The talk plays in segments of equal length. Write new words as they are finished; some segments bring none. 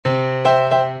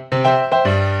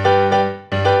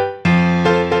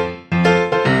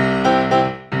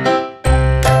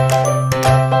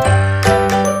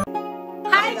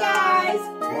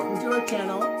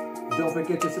Don't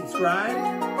forget to subscribe,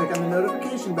 click on the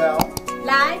notification bell,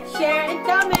 like, share, and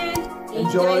comment.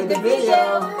 Enjoy the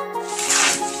video!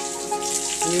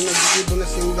 Yung nagsibo na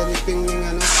sing daliping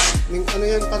ng ano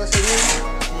yan para sa inyo?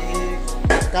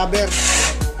 Cover.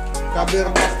 Cover.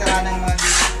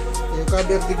 Yung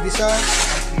cover digdisa.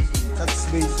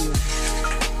 Touch base yun.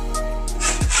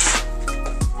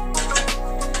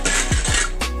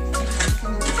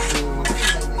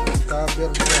 Cover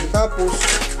dyan. Tapos,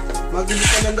 magiging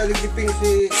ka lang daligiping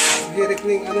si direct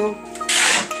ng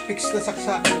fix na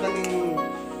saksakan ka ng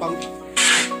pump.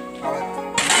 Kawat.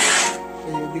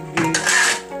 Kayo digdi.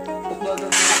 Tukla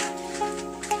doon.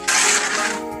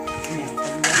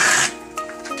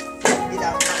 Hindi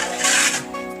lang.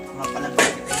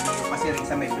 Mapalagay kita yung pasiring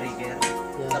sa may breaker.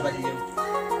 Tabal yun.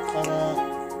 Para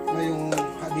na yung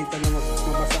haditan na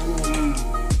mabasa ano.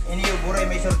 Ini yung buray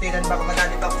may sortiran baka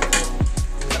madali pa ako.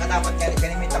 Saka dapat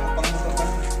ganimit ako pang motor pa.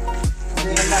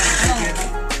 Hindi lang lang.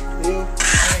 May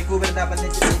cover dapat na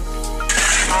dito.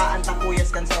 Antakuyas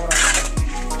kan sa oras.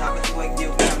 Dapat huwag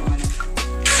diyo ka ng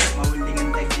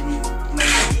mahulingan tayo din. May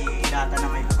data na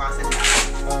may bukasan na.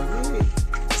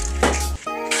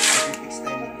 Fix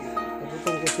tayo na.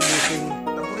 Naputong ko si Busing.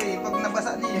 Tapos pag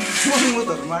nabasa niya yung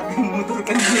motor, mating motor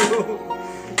ka niyo.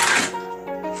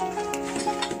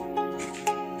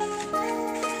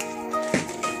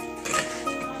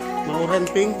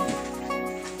 Mauremping.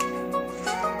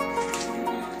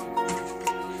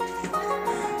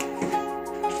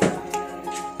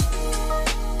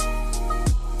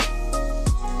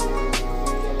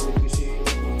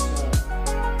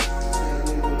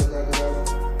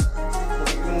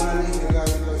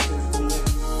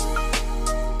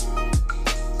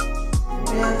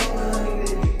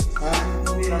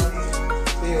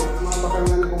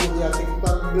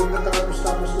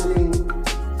 Tapos na yung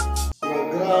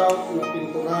mag-grout,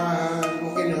 magpinturahan,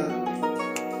 okay na.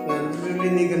 Yan,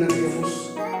 lilinigan ng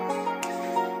lubos.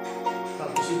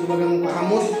 Tapos ito bagang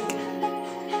pahamot.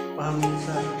 Pahamot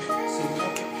sa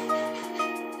sila.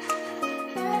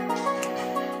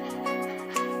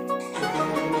 Ito lang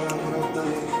mga grout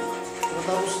namin.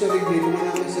 Tapos na rin,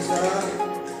 naman namin sa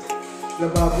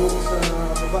lababo sa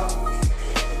baba.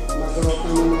 Mag-grout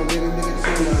naman mga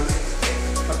dire-diretso na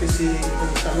pati si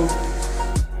pagtalog.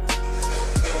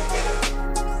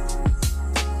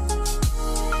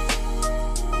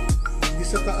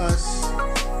 Sa taas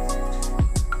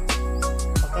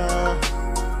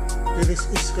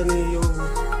paka-iris-is ka niyo yung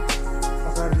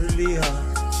paka-reliha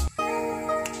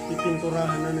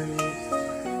ipinturahan na na ni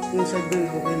inside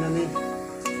din okay na ni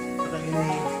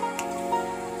paka-ini.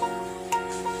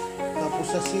 Tapos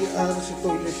sa CR si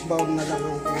toilet bowl na lang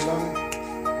ang kulang.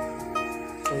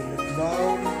 Toilet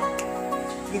bowl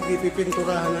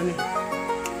ipinturahan na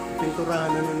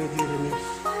ni Jeremy.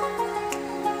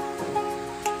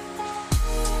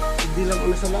 Hindi lang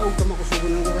ako nasa laog ka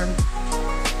makusugon ng uran.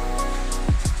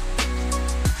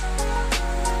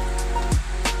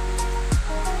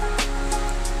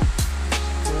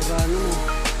 Uran mo.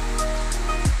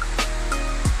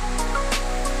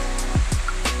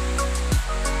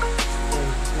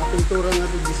 Napintura nga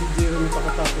doon si Jeremy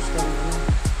pakatapos ka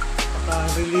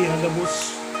paka-reliha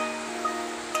labos.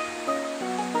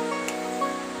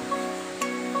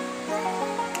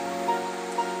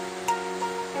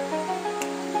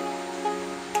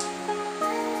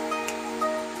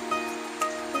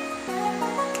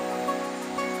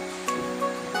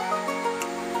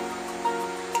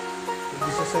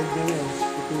 Sa side niya yun,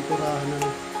 ipinturahan na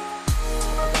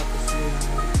tapos yun.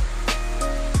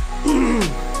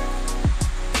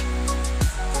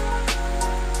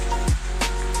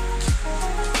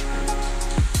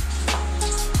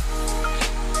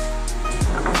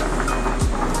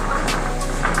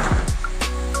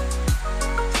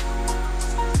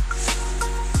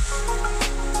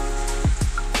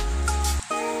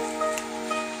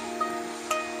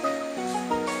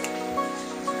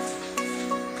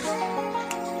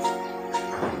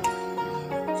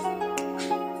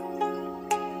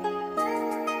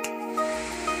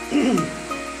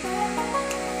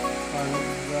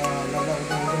 Lalaw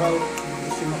ng grout,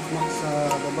 si Makmak sa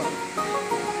baba.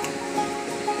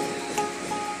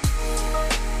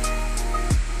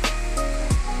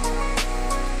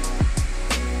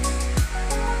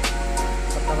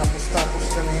 Tapos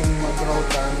ka na yung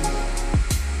mag-groutan,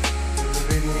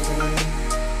 nililinig ka na yun.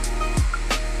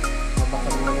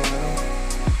 Mabakal na yun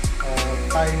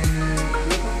tile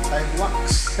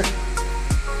wax.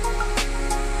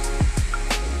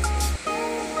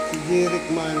 Si Jeric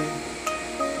man,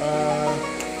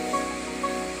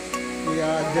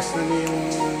 i-adjust na niya yung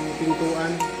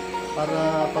pintuan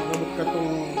para pag abot ka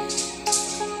tong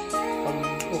pag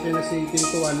okay na si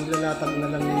pintuan, nilalatag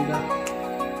na lang nila.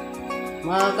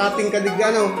 Makakating kadig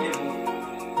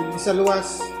hindi sa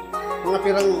luwas, mga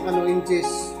pirang inches.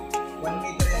 1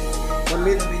 meter yan. 1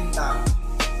 meter. Binta.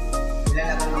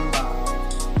 Ilalagay ng ba?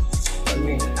 1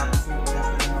 meter. Tapos yung plus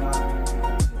ng mga...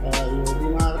 Hindi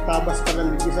makatabas pa lang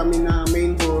dito sa amin na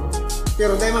main door.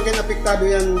 Pero dahil man kayo napiktado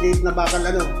yan, gate na bakal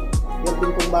yung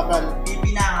pintong bakal.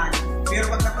 Pipinahan. Pero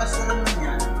pag naplasturan mo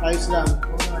yan, Ayos lang.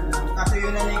 kaso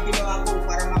yun na yung ginawa ko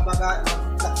para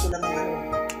magsakto lang ang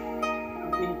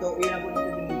pinto. Yun ang punto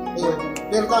din. Ayun.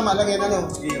 Pero tama lang yan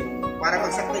Para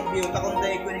magsaktig yun, takong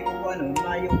dahil ko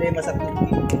mayong dahil masaktig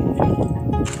yun.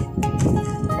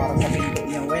 Para sa pinto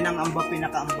yan. Huwag nang amba,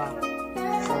 pinaka-amba.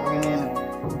 So, Ganyan.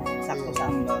 Sakto sa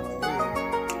amba.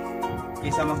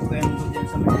 Isa magkukwento ko dyan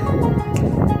sa mga.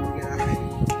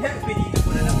 Yan, pinito ko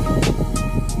na lang.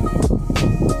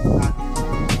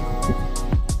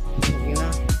 okay na.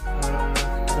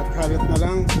 Halat na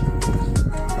lang.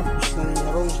 Tapos na yung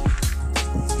larong.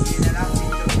 Hindi na lang,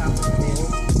 pinto tapos dito.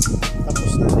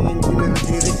 Tapos na yung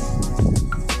pinag-dirik.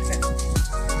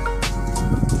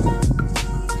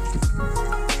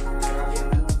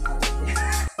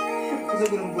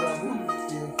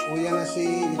 Kuya na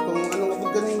si itong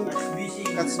abog ganing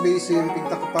catch basin,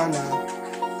 pigtakpan na.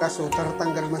 Kaso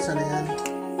taratanggal man sana yan.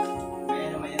 Kaya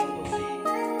naman yan ito si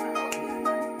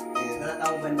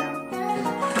Nalatauban lang.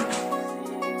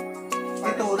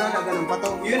 Ito wala na ganun pa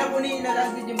to. Yun na po ni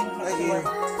ilalagay yung mga nakasuwar.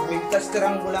 May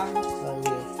plasterang ko lang.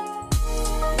 Ayun.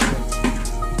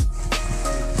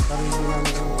 Sarili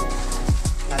namin yung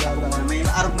Lalaban. May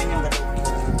maarap man yung gato.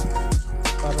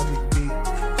 para bigbi.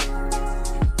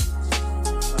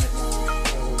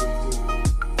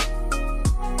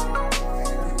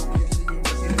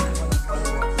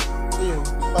 Ayun,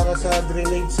 para sa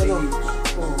drainage sa loob.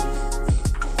 Oo.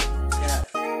 Kaya,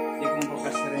 hindi kong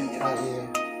plasterin yun. Ayun.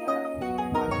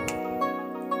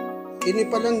 Ini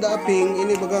palang daaping,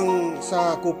 ini bagang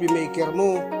sa coffee maker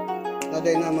mo na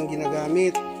dahil namang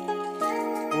ginagamit.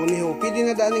 Uni ho, pwede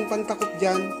na daaning pantakot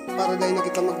dyan para dahil na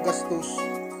kita maggastos.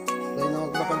 Dahil na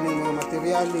magbakal ng mga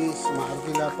materialis,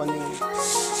 maarkilapan yung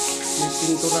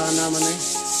pintura naman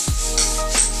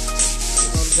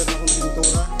order na kong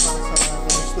pintura para sa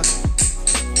tapos na.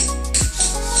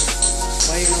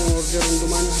 Bahay ng order yung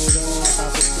duman hanggang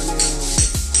matapos na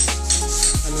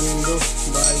yung nindo,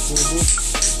 bahay kubo.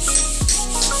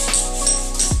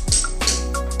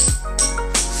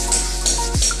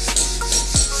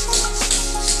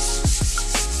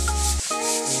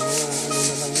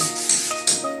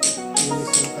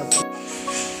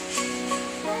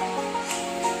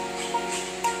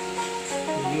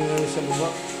 Sa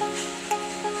baba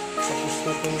tapos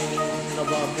na itong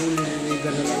lababo,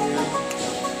 nililigan na lang yan,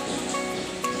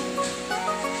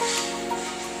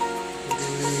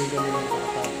 nililigan na lang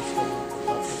tapos na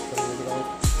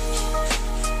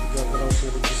grout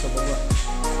tulog sa baba.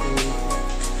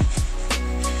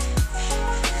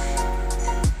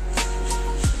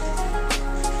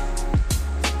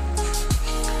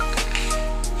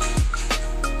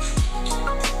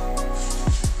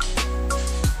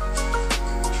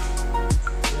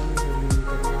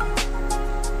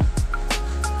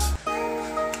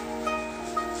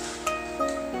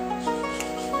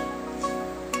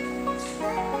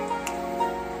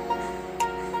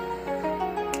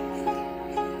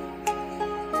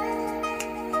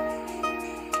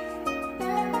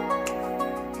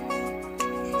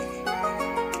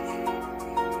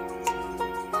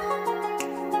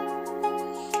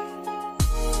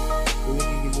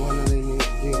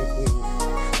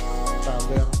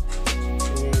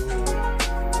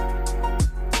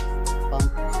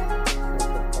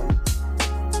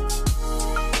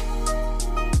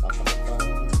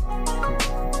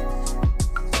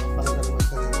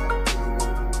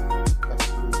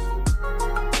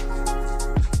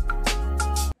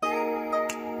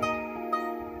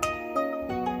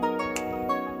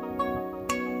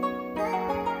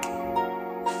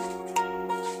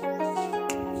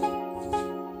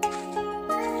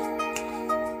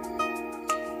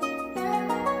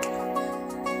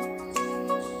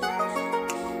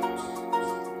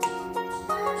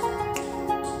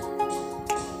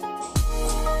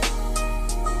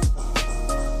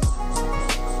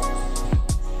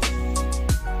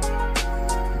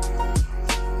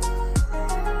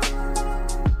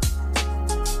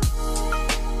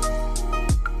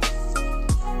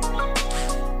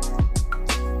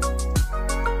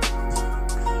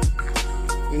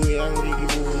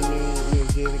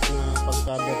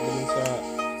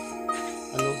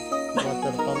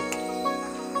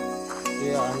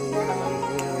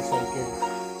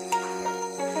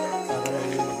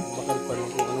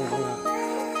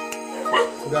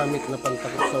 gamit na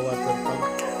pantakot sa water pump.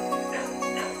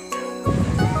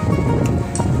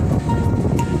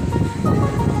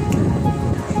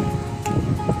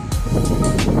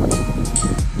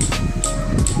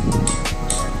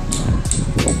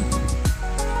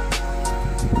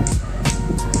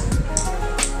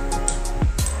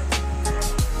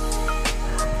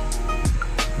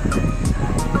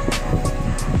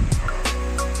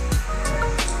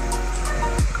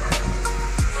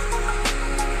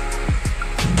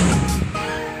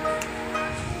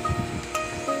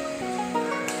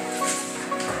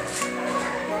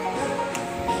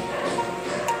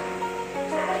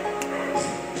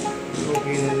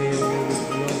 Okay na rin yung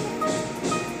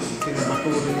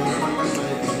pinabaturin na naman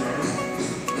kahit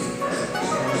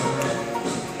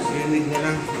rinig na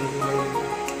lang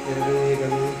nilagay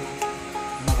kami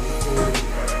baka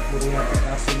muli nga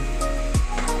patasin.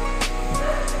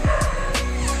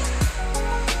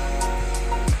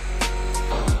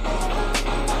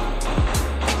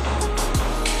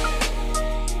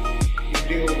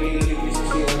 Hindi okay na rin isa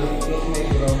siya may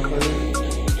ground pa rin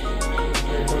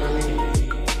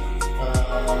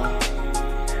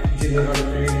general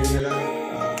training na lang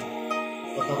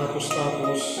patapos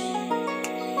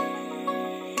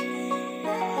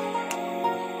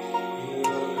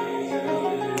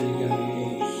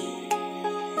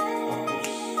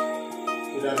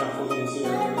ilalako lang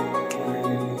sila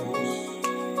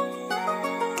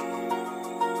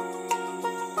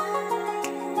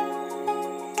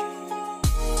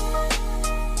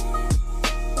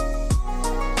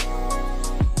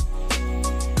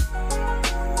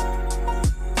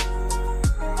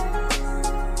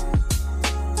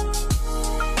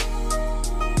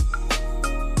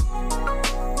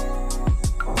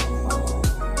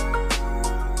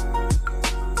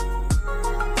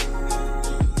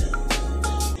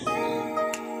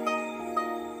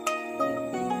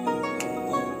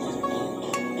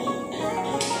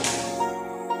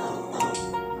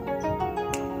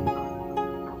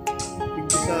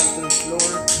sa third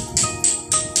floor.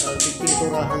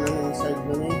 Pipinturahan na ng side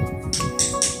na niya.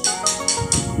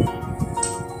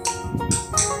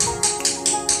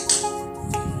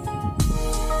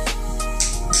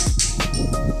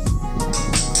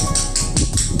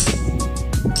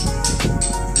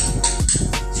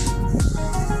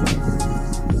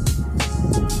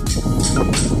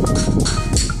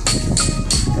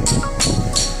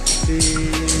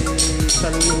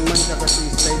 Salming man siya kasi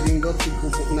sliding door,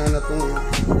 pagpupok na na itong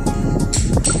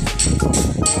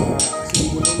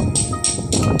simbolo.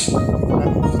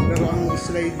 Pero ang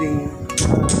sliding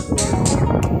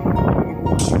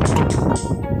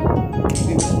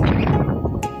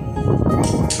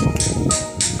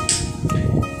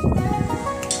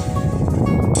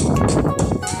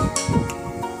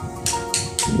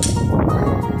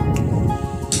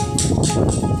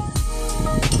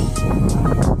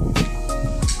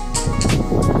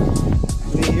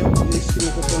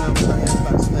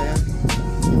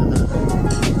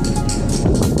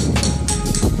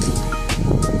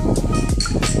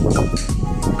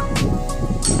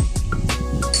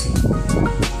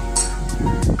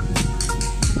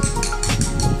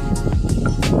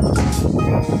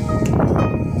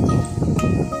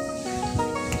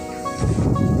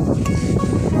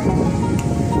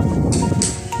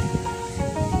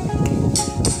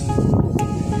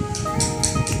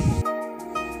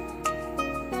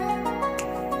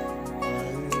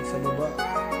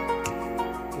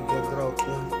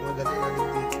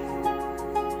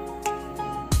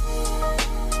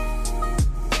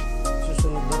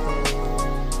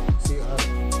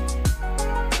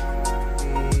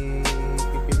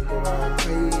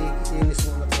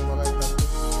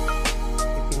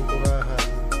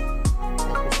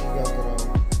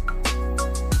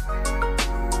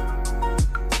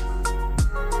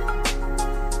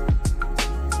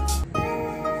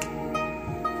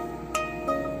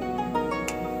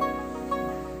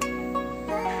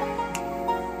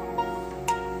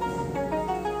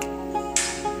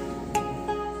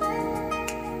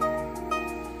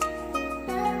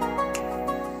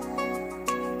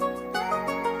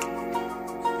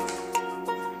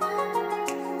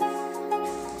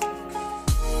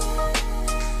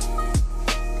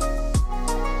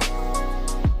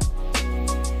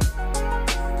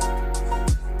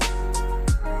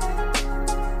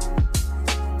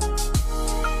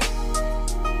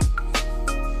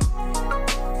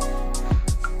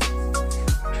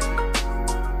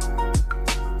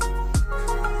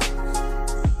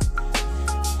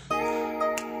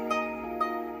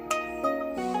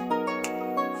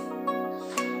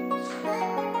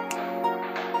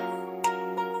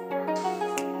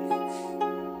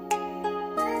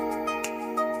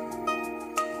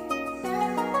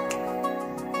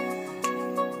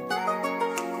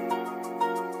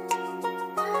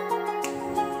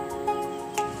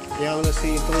Yaw na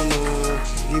si itong mga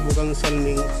gibukang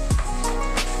salming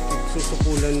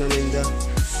susukulan na ninda.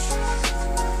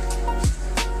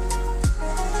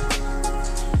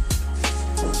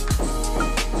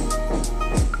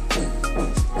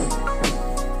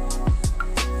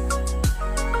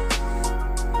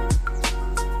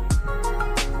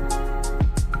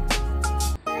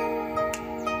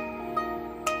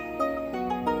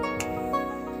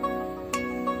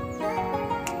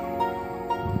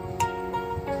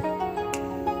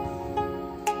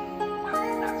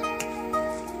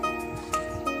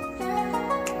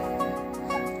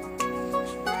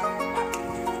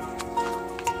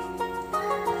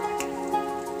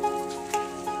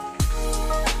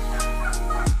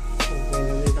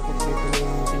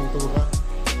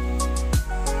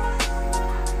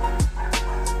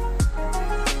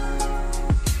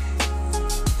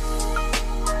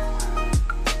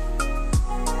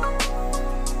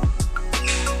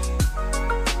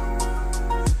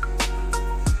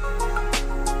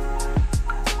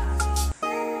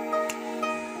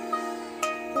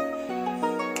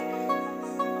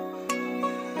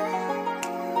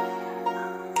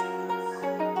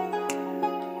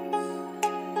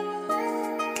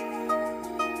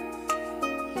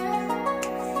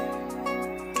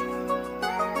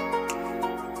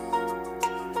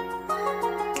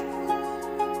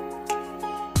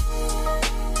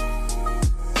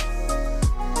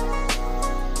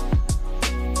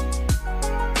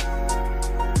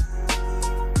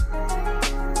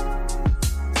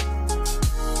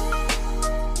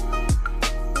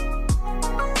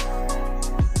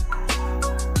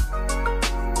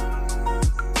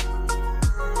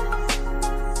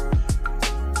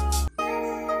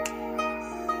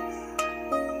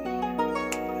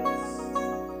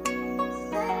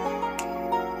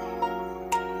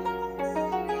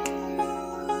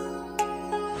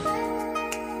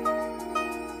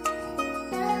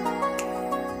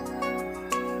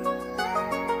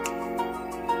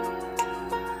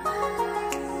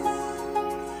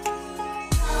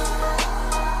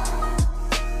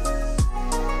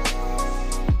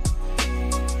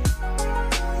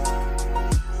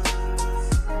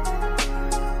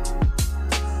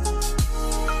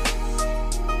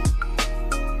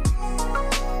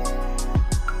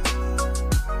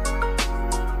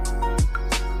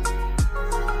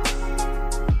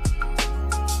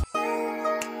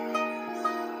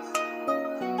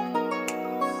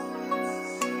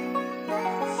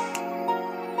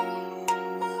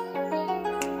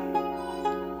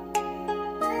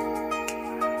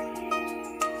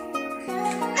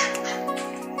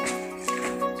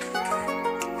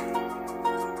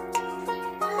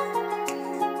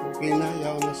 Okay na,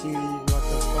 yaw na si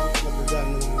water pump,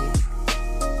 nagagana na niya.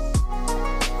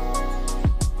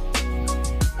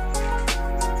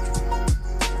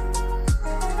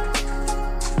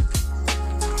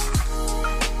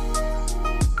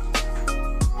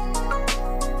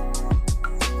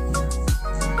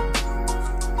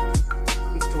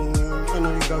 Itong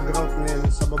i-grout na yan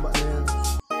sa baba na yan.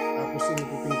 Tapos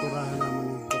pinipinturahan naman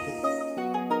yung puti.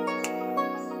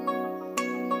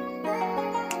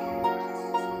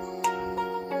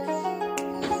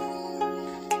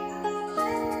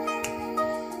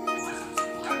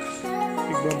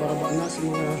 Igbabaraba na sa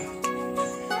mga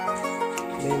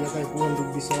dahil na kayo puhan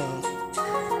digbi sa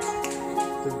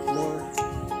third floor.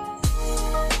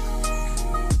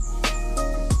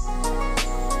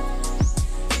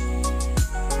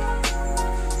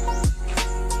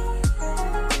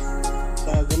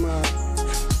 Sa gama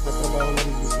natrabaho na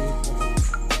digbi sa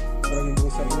parang ibang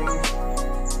sarling.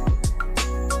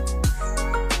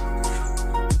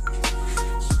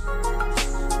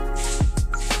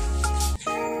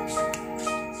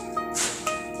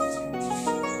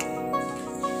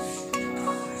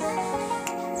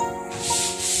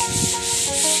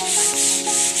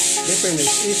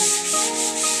 Difference is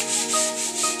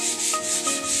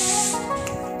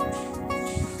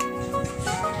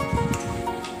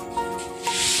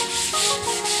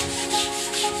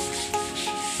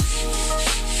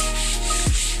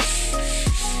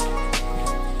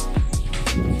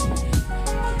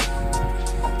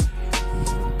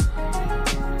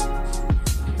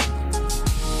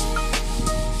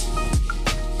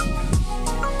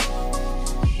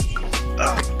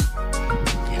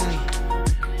yan.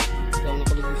 Down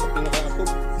ako lagi sa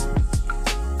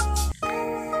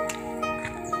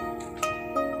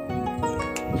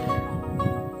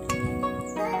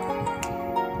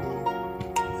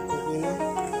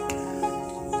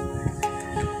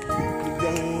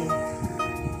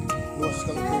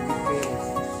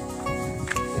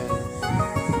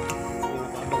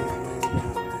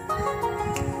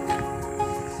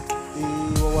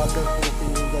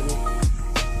waterproofing yung gani.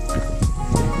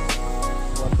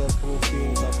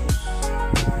 Waterproofing tapos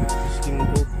skin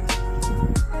coat.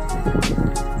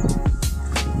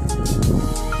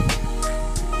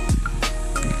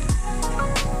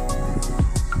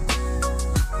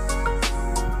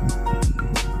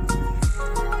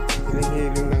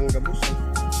 Hiling ng gabos.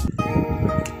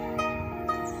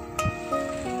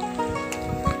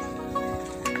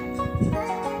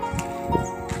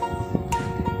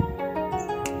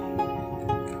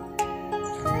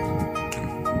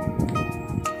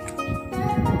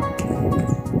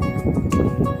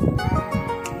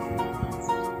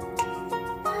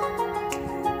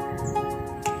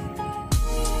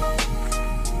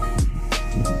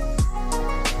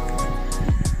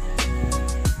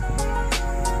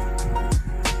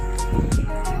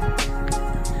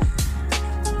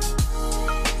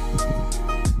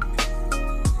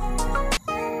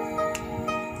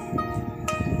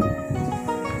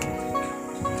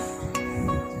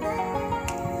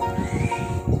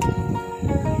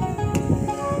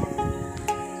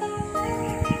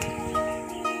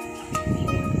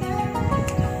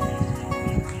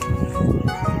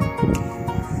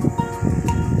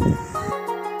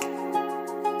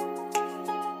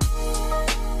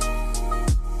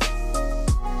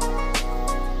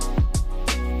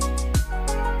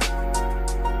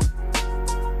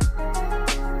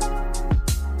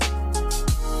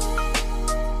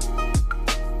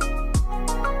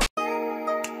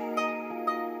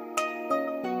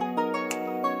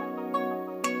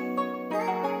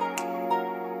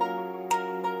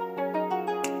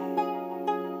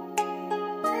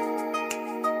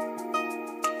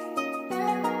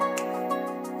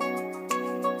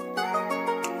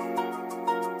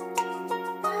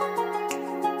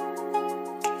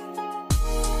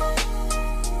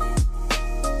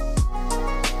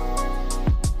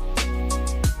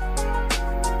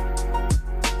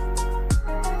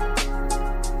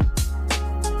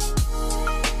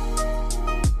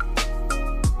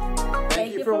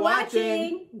 Thank you for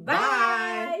watching.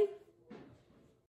 Bye!